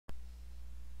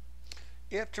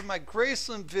After my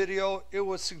Graceland video, it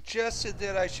was suggested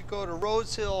that I should go to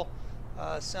Rosehill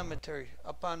Cemetery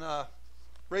up on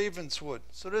Ravenswood.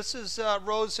 So this is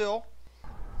Rosehill.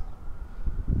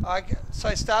 So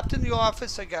I stopped in the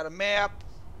office. I got a map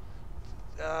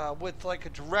with like a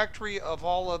directory of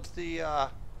all of the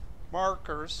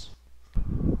markers.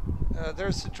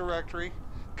 There's the directory.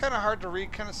 Kind of hard to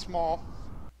read, kind of small.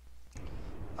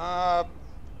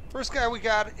 First guy we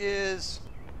got is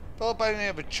a fellow by the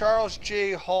name of Charles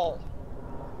J. Hull.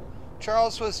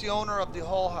 Charles was the owner of the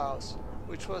Hull House,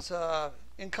 which was an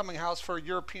incoming house for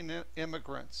European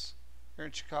immigrants here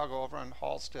in Chicago over on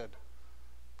Halsted.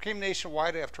 Became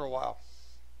nationwide after a while.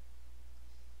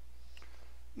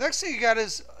 Next thing you got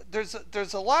is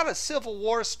there's a lot of Civil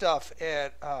War stuff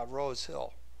at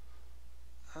Rosehill.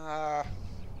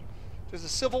 There's a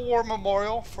Civil War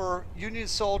memorial for Union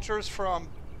soldiers from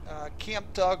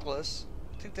Camp Douglas.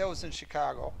 I think that was in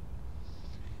Chicago.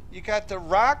 You got the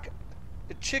Rock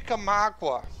at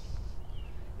Chickamauga.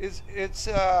 It's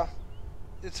a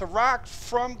rock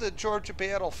from the Georgia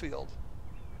battlefield.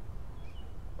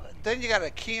 Then you got a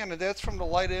cannon. That's from the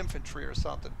light infantry or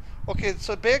something. Okay,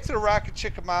 so back to the Rock at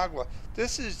Chickamauga.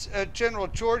 This is General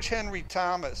George Henry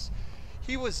Thomas.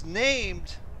 He was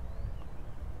named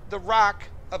the Rock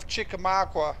of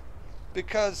Chickamauga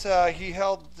because he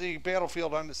held the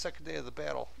battlefield on the second day of the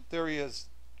battle. There he is,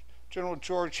 General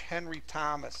George Henry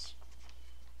Thomas.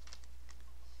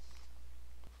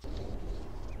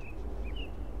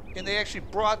 And they actually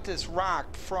brought this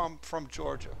rock from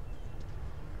Georgia.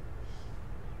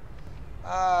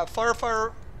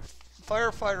 Firefighter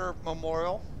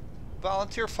memorial,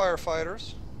 volunteer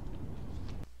firefighters.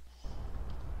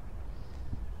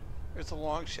 There's a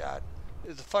long shot.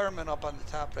 There's a fireman up on the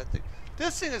top of that thing.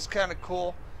 This thing is kind of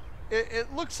cool.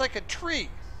 It looks like a tree,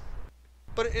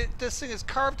 but this thing is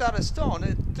carved out of stone.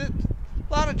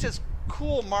 A lot of just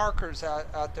cool markers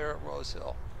out there at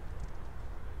Rosehill.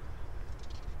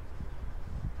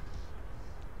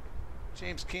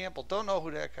 James Campbell, don't know who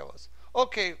that guy was.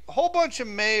 Okay, a whole bunch of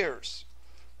mayors.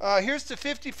 Here's the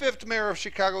 55th mayor of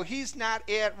Chicago. He's not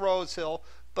at Rosehill,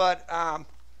 but I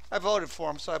voted for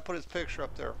him, so I put his picture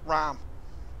up there. Rahm.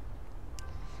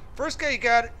 First guy you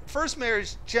got, first mayor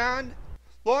is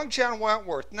Long John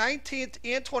Wentworth, 19th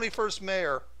and 21st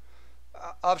mayor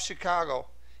of Chicago.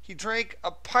 He drank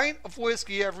a pint of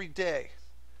whiskey every day.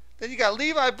 Then you got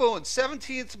Levi Boone,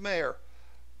 17th mayor,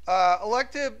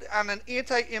 elected on an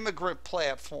anti-immigrant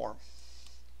platform.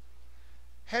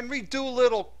 Henry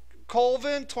Doolittle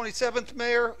Colvin, 27th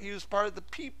mayor, he was part of the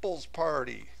People's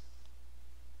Party.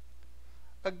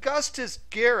 Augustus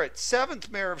Garrett,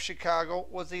 7th mayor of Chicago,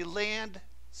 was a land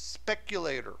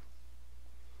speculator.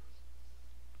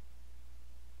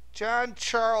 John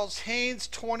Charles Haynes,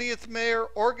 20th mayor,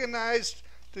 organized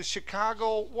the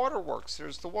Chicago Waterworks.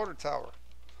 There's the water tower.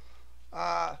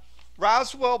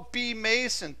 Roswell B.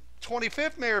 Mason,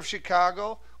 25th mayor of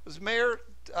Chicago, was mayor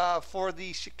for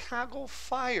the Chicago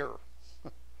Fire.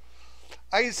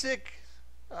 Isaac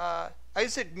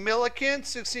Milliken,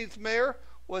 16th mayor,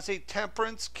 was a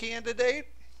temperance candidate.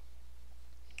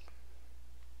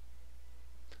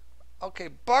 Okay,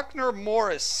 Buckner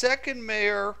Morris, 2nd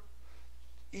mayor,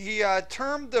 he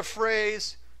termed the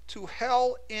phrase "to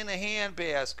hell in a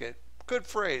handbasket." Good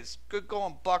phrase. Good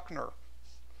going, Buckner.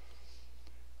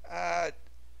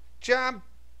 John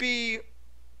B.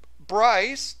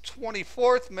 Bryce,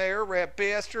 24th mayor, rat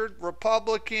bastard,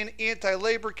 Republican,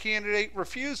 anti-labor candidate,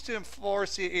 refused to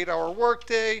enforce the 8-hour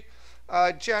workday.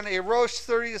 John A. Roche,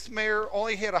 30th mayor,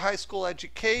 only had a high school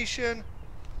education.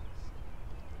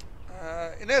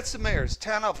 And that's the mayors,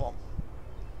 10 of them.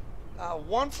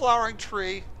 One flowering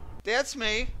tree, that's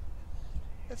me.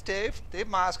 That's Dave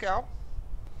Moskow.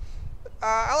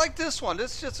 I like this one.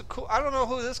 This is just a cool, I don't know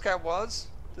who this guy was,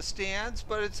 the stands,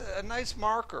 but it's a nice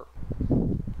marker.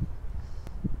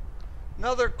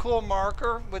 Another cool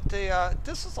marker with the,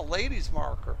 this is a ladies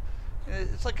marker.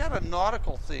 It's like got a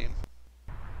nautical theme.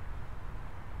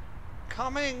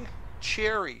 Coming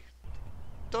Cherry.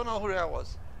 Don't know who that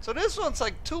was. So this one's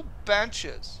like 2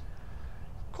 benches.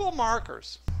 Cool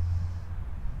markers.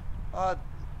 Oh,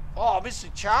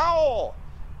 Mr. Chow.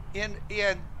 And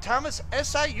Thomas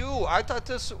SIU. I thought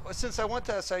this, since I went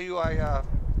to SIU, I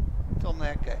filmed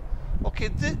that guy. Okay,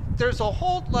 there's a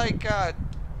whole like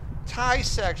tie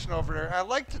section over there. I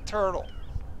like the turtle.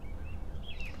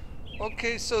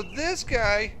 Okay, so this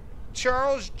guy,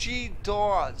 Charles G.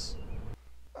 Dawes,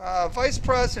 vice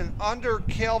president under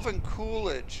Calvin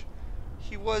Coolidge.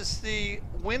 He was the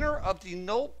winner of the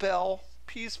Nobel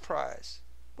Peace Prize.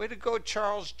 Way to go,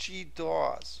 Charles G.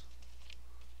 Dawes.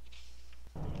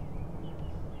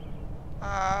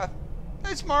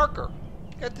 Nice marker.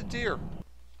 Got the deer.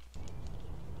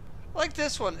 I like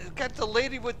this one. It got the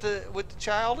lady with the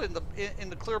child in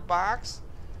the clear box.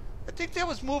 I think that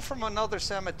was moved from another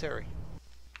cemetery.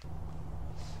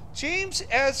 James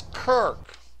S.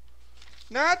 Kirk,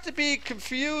 not to be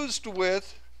confused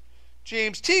with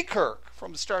James T. Kirk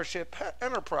from Starship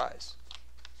Enterprise,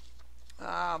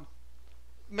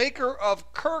 maker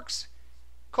of Kirk's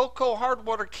Cocoa Hard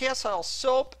Water Cast Oil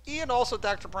Soap and also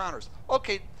Dr. Bronner's.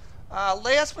 Okay,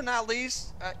 last but not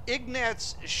least,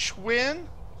 Ignatz Schwinn.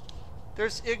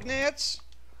 There's Ignatz.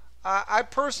 I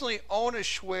personally own a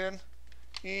Schwinn,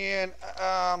 and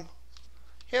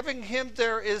having him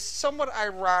there is somewhat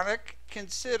ironic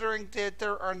considering that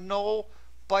there are no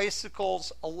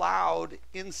bicycles allowed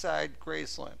inside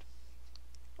Graceland.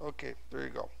 Okay, there you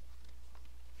go.